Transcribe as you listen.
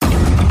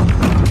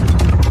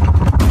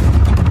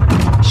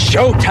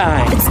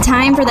showtime. It's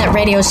time for that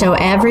radio show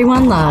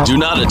everyone loves. Do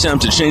not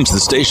attempt to change the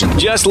station.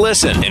 Just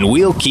listen, and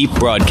we'll keep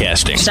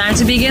broadcasting. It's time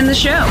to begin the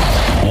show.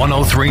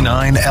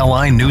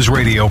 103.9 LI News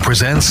Radio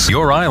presents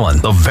Your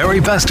Island, the very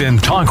best in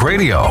talk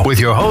radio, with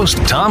your host,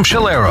 Tom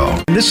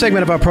Shalero. This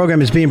segment of our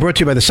program is being brought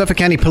to you by the Suffolk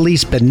County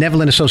Police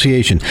Benevolent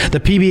Association.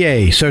 The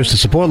PBA serves to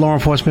support law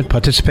enforcement,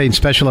 participate in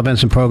special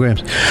events and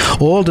programs,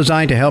 all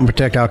designed to help and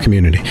protect our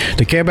community.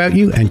 They care about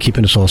you and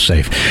keeping us all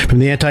safe. From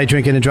the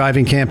anti-drinking and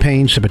driving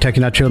campaigns to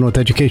protecting our children with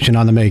education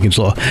on the Megan's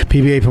Law,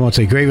 PBA promotes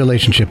a great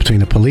relationship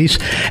between the police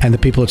and the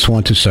people it's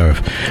sworn to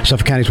serve.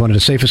 Suffolk County is one of the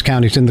safest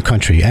counties in the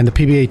country, and the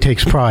PBA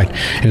takes pride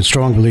in its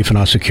strong belief in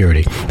our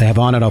security. They have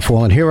honored our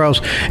fallen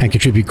heroes and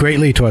contribute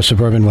greatly to our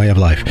suburban way of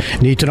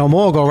life. Need to know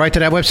more? Go right to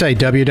that website,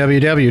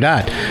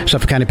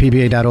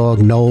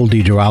 www.suffolkcountypba.org. Noel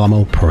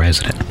DiGirolamo,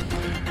 President.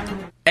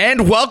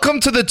 And welcome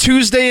to the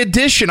Tuesday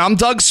edition. I'm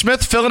Doug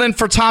Smith, filling in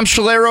for Tom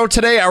Shalero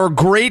today, our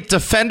great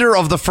defender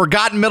of the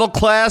forgotten middle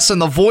class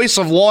and the voice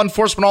of law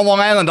enforcement on Long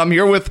Island. I'm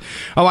here with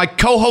my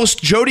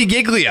co-host, Jody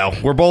Giglio.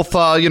 We're both,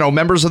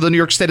 members of the New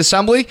York State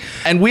Assembly,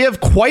 and we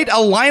have quite a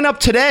lineup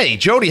today.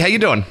 Jody, how you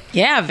doing?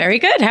 Yeah, very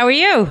good. How are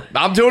you?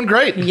 I'm doing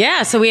great.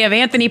 Yeah, so we have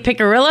Anthony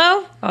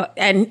Piccirillo,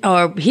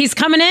 and he's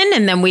coming in,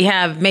 and then we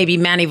have maybe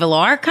Manny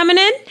Villar coming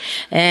in,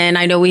 and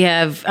I know we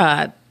have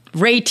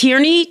Ray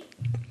Tierney,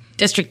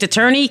 District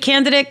Attorney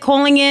candidate,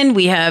 calling in.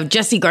 We have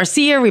Jesse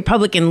Garcia,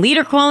 Republican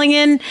leader, calling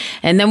in.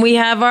 And then we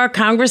have our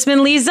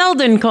Congressman Lee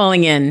Zeldin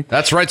calling in.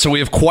 That's right. So we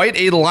have quite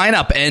a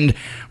lineup. And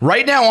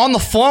right now on the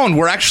phone,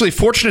 we're actually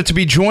fortunate to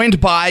be joined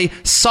by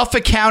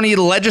Suffolk County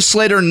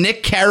legislator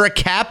Nick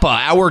Caracappa,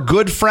 our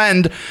good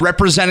friend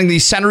representing the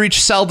Centereach,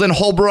 Selden,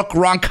 Holbrook,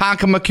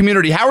 Ronkonkoma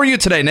community. How are you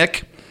today,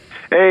 Nick?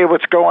 Hey,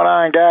 what's going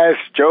on, guys?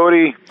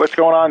 Jody, what's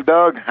going on,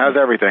 Doug? How's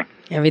everything?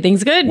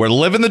 Everything's good. We're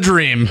living the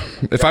dream.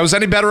 If I was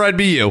any better, I'd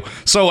be you.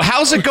 So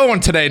how's it going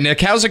today, Nick?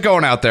 How's it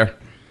going out there?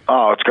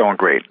 Oh, it's going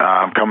great.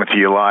 I'm coming to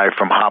you live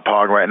from Hop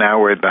Hog right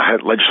now. We're at the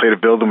legislative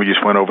building. We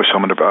just went over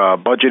some of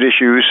the budget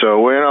issues. So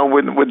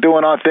we're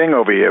doing our thing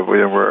over here.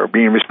 We're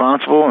being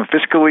responsible and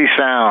fiscally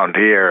sound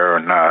here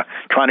and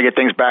trying to get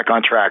things back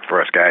on track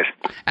for us, guys.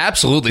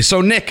 Absolutely.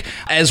 So, Nick,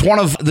 as one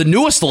of the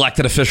newest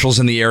elected officials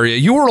in the area,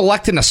 you were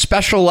elected in a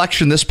special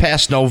election this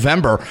past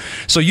November.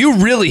 So you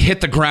really hit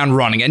the ground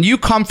running, and you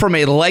come from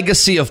a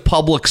legacy of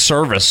public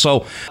service.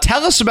 So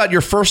tell us about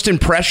your first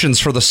impressions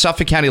for the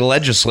Suffolk County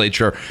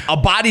Legislature, a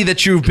body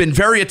that you've been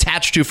very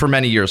attached to for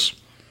many years.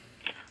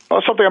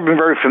 Well, something I've been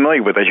very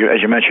familiar with, as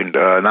you mentioned.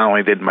 Not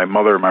only did my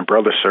mother and my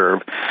brother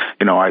serve,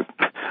 I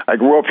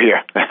grew up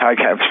here.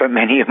 I've spent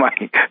many of my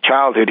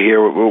childhood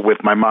here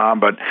with my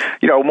mom, but,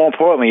 more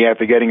importantly,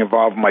 after getting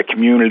involved in my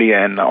community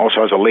and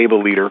also as a labor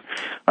leader,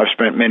 I've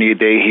spent many a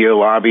day here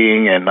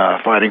lobbying and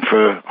fighting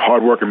for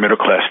hardworking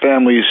middle-class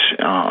families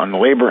on the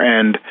labor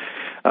end,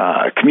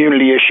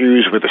 community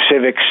issues with the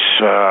civics,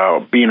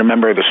 being a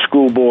member of the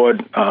school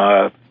board,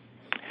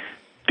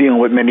 dealing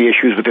with many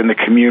issues within the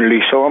community,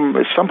 so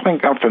it's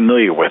something I'm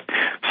familiar with.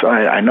 So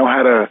I know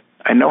how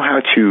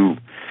to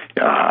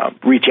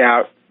reach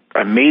out.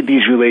 I've made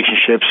these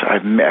relationships.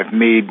 I've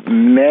made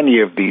many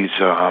of these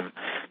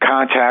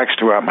contacts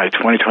throughout my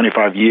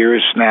 25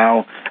 years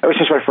now. Ever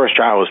since my first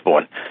child was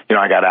born,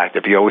 I got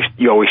active. You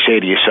always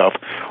say to yourself,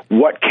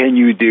 what can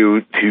you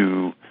do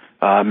to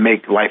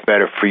make life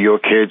better for your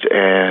kids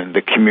and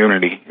the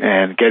community?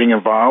 And getting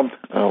involved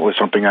was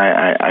something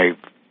I've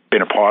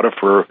been a part of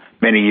for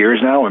many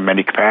years now in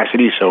many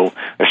capacities. So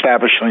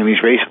establishing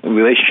these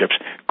relationships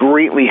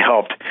greatly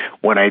helped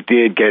when I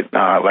did get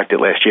elected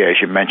last year, as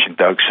you mentioned,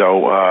 Doug.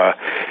 So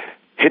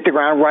hit the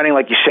ground running,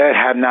 like you said,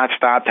 have not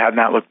stopped, have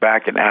not looked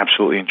back, and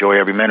absolutely enjoy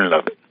every minute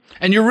of it.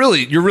 And you're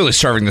really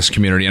serving this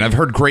community, and I've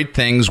heard great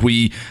things.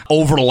 We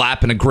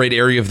overlap in a great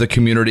area of the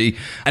community,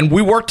 and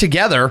we work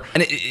together,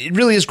 and it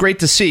really is great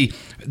to see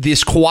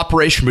this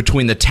cooperation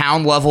between the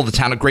town level,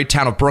 the great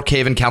town of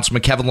Brookhaven,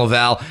 Councilman Kevin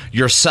Laval,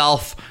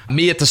 yourself,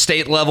 me at the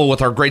state level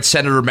with our great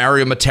Senator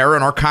Mario Matera,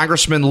 and our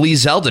Congressman Lee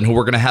Zeldin, who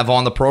we're going to have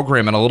on the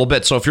program in a little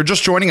bit. So if you're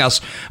just joining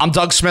us, I'm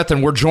Doug Smith,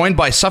 and we're joined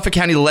by Suffolk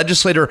County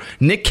Legislator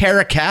Nick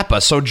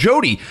Caracappa. So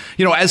Jody,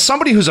 as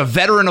somebody who's a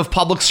veteran of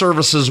public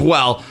service as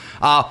well,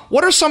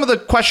 what are some of the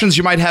questions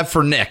you might have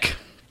for Nick?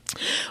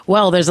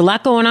 Well, there's a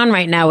lot going on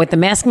right now with the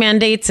mask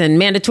mandates and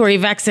mandatory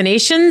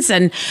vaccinations,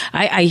 and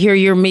I hear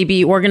you're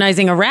maybe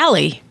organizing a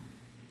rally.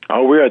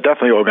 Oh, we are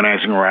definitely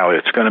organizing a rally.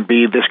 It's going to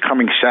be this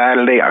coming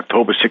Saturday,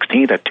 October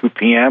 16th at 2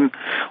 p.m.,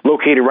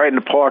 located right in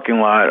the parking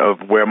lot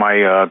of where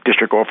my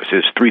district office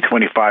is,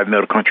 325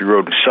 Middle Country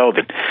Road in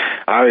Selden.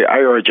 I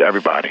urge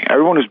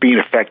everyone who's being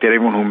affected,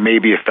 everyone who may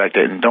be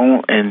affected, and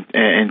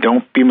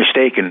don't be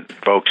mistaken,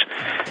 folks.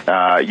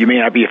 You may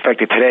not be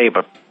affected today,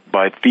 but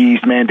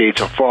these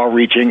mandates are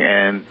far-reaching,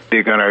 and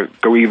they're going to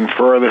go even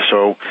further.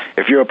 So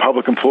if you're a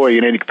public employee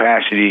in any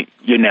capacity,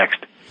 you're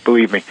next,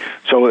 believe me.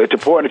 So it's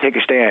important to take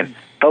a stand.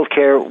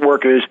 Healthcare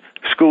workers,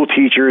 school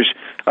teachers,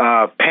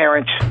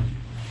 parents,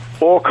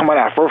 all come on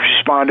out. First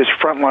responders,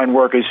 frontline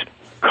workers,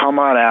 come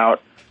on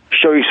out,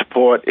 show your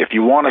support. If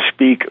you want to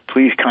speak,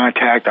 please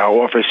contact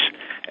our office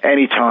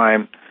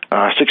anytime.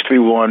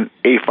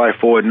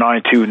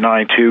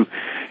 631-854-9292.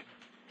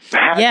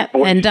 Yeah,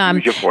 and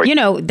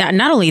that,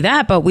 not only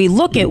that, but we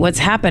look at what's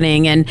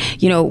happening, and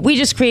we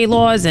just create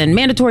laws and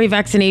mandatory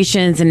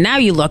vaccinations, and now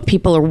you look,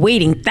 people are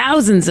waiting,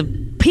 thousands of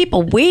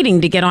people waiting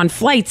to get on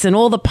flights, and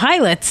all the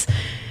pilots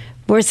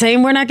were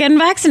saying we're not getting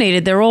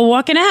vaccinated. They're all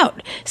walking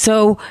out.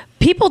 So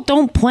people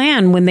don't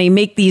plan when they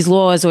make these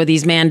laws or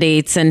these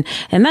mandates, and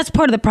that's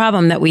part of the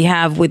problem that we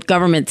have with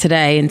government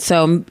today. And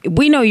so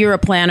we know you're a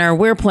planner,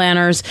 we're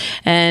planners,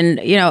 and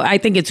I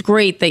think it's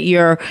great that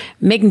you're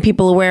making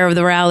people aware of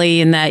the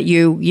rally and that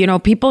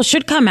people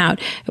should come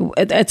out.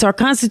 It's our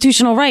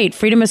constitutional right,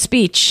 freedom of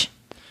speech.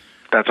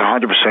 That's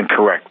 100%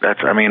 correct.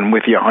 I'm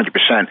with you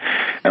 100%.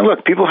 And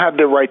look, people have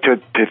the right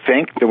to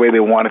think the way they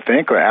want to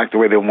think or act the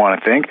way they want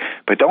to think,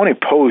 but don't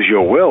impose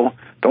your will.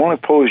 Don't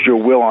impose your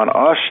will on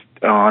us,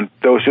 on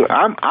those who...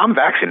 I'm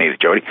vaccinated,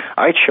 Jody.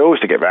 I chose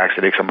to get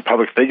vaccinated because I'm a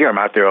public figure. I'm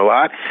out there a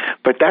lot,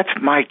 but that's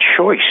my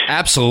choice.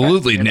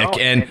 Absolutely, Nick.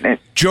 And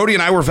Jody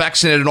and I were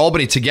vaccinated in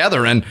Albany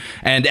together, and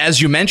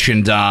as you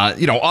mentioned,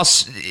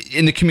 us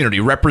in the community,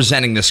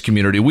 representing this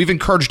community, we've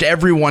encouraged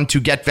everyone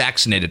to get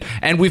vaccinated,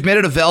 and we've made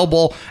it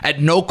available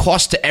at no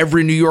cost to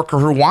every New Yorker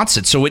who wants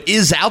it. So it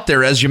is out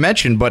there, as you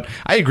mentioned, but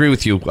I agree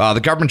with you. The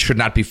government should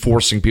not be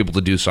forcing people to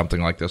do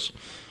something like this.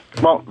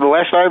 Well, the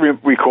last I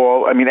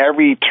recall,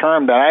 every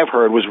term that I've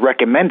heard was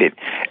recommended.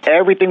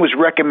 Everything was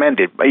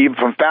recommended, even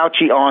from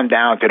Fauci on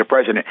down to the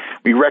president.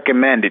 We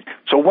recommended.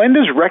 So when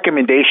does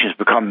recommendations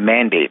become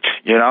mandates?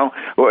 So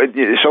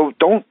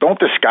don't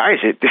disguise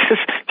it. This is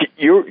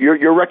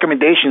your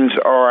recommendations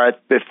are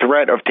at the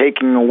threat of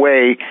taking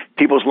away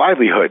people's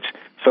livelihoods.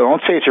 So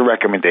don't say it's a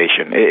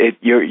recommendation.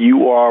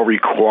 You are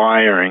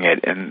requiring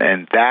it,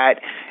 and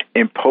that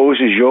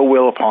imposes your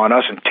will upon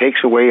us and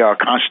takes away our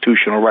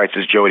constitutional rights,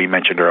 as Jody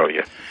mentioned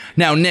earlier.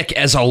 Now, Nick,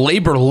 as a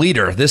labor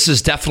leader, this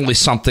is definitely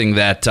something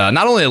that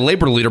not only a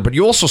labor leader, but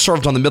you also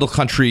served on the Middle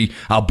Country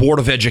Board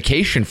of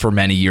Education for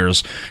many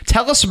years.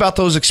 Tell us about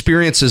those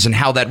experiences and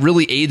how that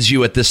really aids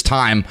you at this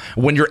time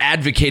when you're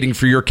advocating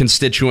for your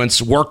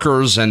constituents,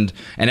 workers, and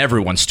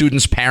everyone,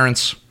 students,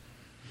 parents.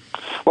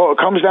 Well, it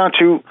comes down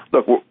to,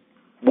 look,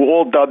 we're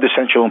all dubbed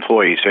essential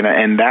employees,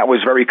 and that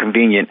was very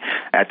convenient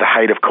at the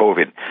height of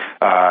COVID.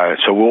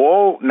 So we're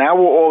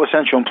all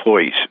essential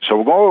employees. So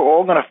we're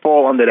all going to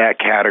fall under that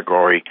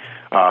category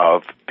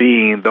of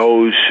being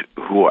those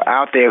who are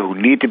out there, who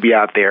need to be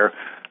out there,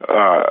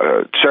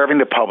 serving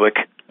the public,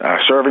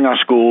 serving our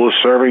schools,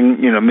 serving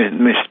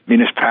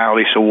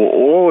municipalities. So we're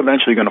all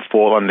eventually going to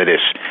fall under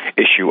this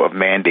issue of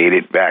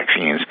mandated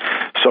vaccines.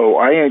 So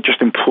I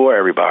just implore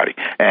everybody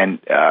and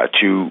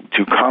to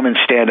come and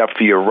stand up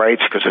for your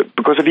rights,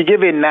 because if you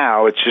give in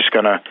now, it's just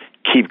going to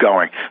keep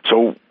going.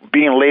 So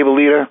being a labor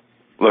leader,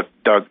 look,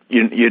 Doug,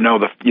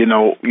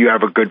 you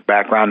have a good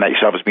background that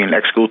yourself as being an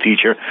ex-school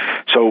teacher.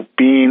 So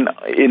being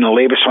in the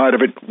labor side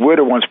of it, we're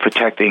the ones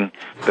protecting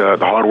the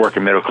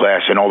hard-working middle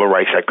class and all the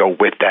rights that go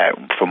with that,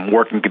 from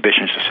working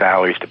conditions to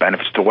salaries to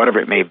benefits to whatever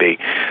it may be.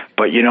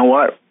 But you know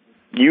what?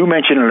 You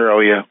mentioned it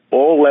earlier,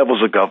 all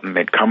levels of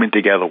government coming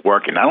together,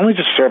 working, not only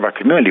to serve our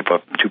community,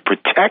 but to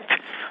protect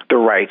the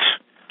rights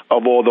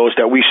of all those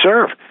that we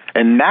serve.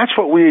 And that's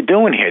what we're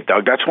doing here,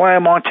 Doug. That's why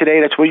I'm on today.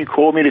 That's why you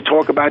called me to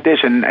talk about this.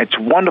 And it's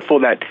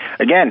wonderful that,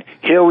 again,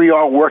 here we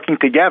are working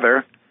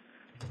together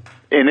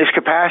in this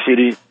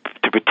capacity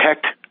to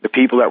protect the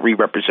people that we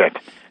represent.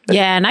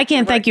 Yeah, and I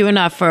can't thank you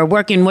enough for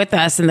working with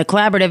us in the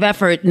collaborative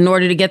effort in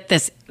order to get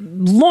this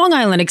Long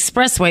Island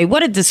Expressway.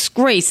 What a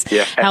disgrace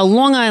how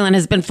Long Island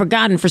has been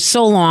forgotten for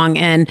so long.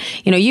 And,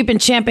 you've been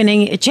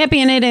championing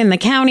it in the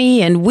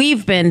county, and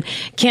we've been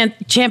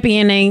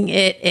championing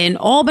it in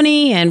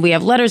Albany, and we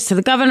have letters to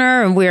the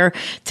governor, and we're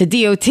to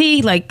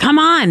DOT. Like, come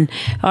on.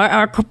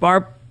 Our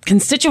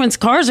constituents'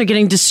 cars are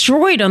getting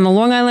destroyed on the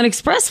Long Island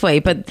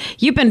Expressway, but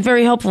you've been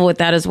very helpful with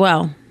that as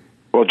well.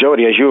 Well,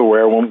 Jody, as you're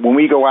aware, when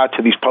we go out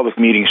to these public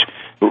meetings,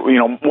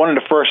 one of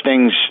the first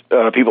things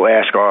people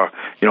ask are,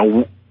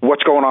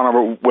 what's going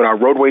on with our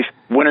roadways?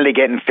 When are they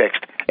getting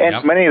fixed?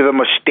 And many of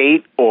them are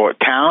state or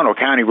town or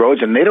county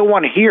roads, and they don't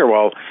want to hear,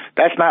 well,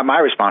 that's not my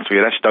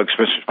responsibility. That's Doug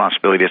Smith's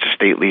responsibility as a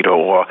state leader,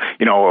 or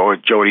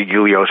Jody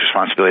Giglio's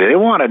responsibility. They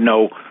want to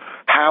know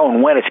how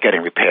and when it's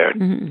getting repaired.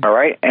 Mm-hmm. All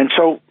right? And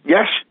so,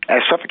 yes,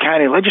 as Suffolk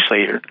County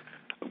legislator,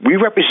 we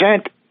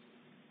represent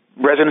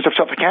residents of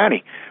Suffolk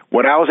County.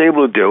 What I was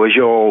able to do, as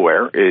you're all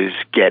aware, is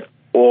get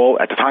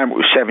at the time it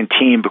was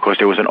 17 because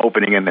there was an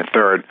opening in the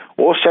third,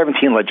 all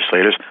 17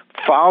 legislators,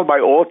 followed by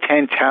all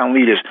 10 town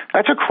leaders.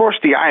 That's across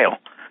the aisle.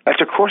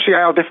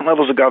 Different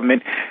levels of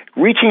government,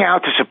 reaching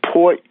out to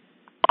support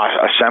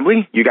our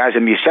assembly, you guys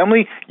in the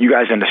assembly, you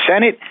guys in the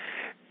Senate,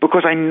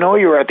 because I know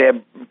you're out there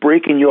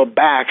breaking your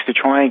backs to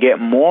try and get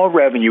more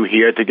revenue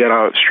here to get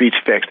our streets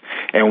fixed.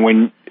 And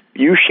when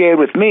you shared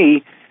with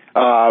me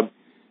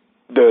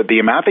the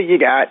amount that you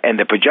got and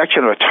the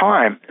projection of the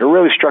time, it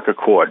really struck a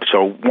chord.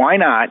 So why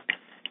not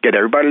get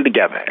everybody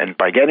together? And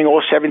by getting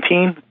all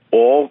 17,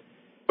 all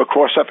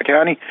across Suffolk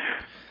County,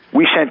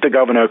 we sent the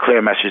governor a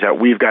clear message that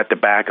we've got the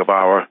back of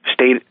our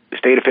state the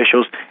state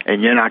officials,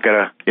 and you're not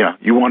going to,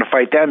 you want to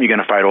fight them, you're going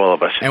to fight all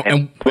of us.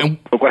 And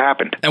look what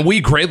happened. And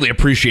we greatly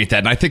appreciate that.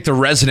 And I think the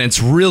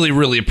residents really,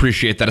 really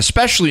appreciate that,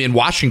 especially in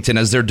Washington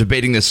as they're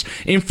debating this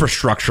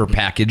infrastructure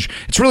package.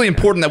 It's really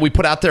important that we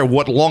put out there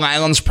what Long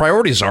Island's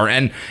priorities are.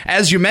 And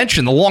as you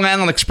mentioned, the Long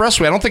Island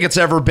Expressway, I don't think it's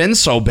ever been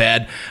so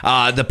bad.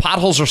 The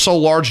potholes are so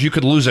large you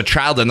could lose a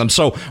child in them.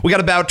 So we got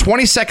about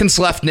 20 seconds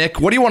left, Nick.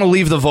 What do you want to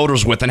leave the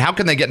voters with, and how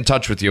can they get in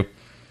touch with you?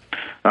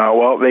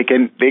 Well, they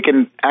can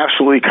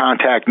absolutely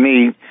contact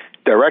me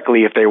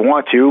directly if they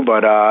want to,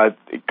 but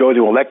go to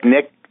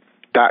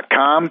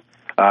electnick.com.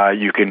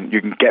 You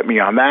can get me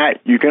on that.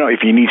 You can,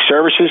 if you need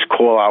services,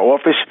 call our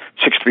office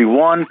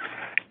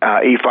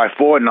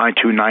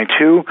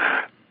 631-854-9292.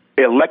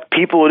 Elect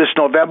people this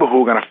November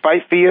who are going to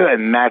fight for you,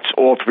 and that's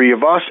all three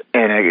of us.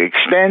 And it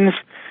extends.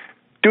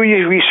 Do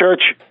your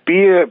research.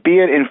 Be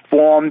an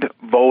informed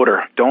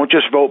voter. Don't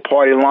just vote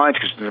party lines,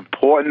 because it's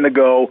important to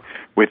go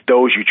with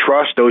those you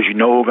trust, those you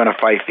know who are going to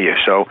fight for you.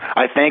 So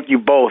I thank you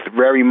both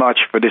very much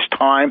for this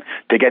time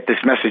to get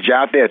this message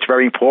out there. It's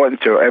very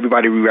important to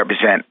everybody we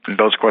represent in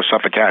those across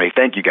Suffolk County.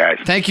 Thank you, guys.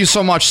 Thank you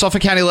so much.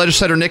 Suffolk County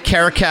Legislator Nick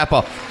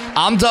Caracappa.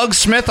 I'm Doug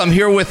Smith. I'm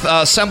here with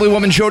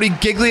Assemblywoman Jody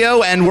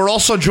Giglio, and we're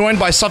also joined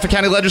by Suffolk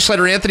County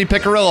Legislator Anthony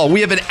Piccirillo.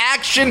 We have an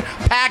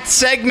action-packed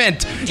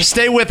segment.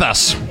 Stay with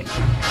us.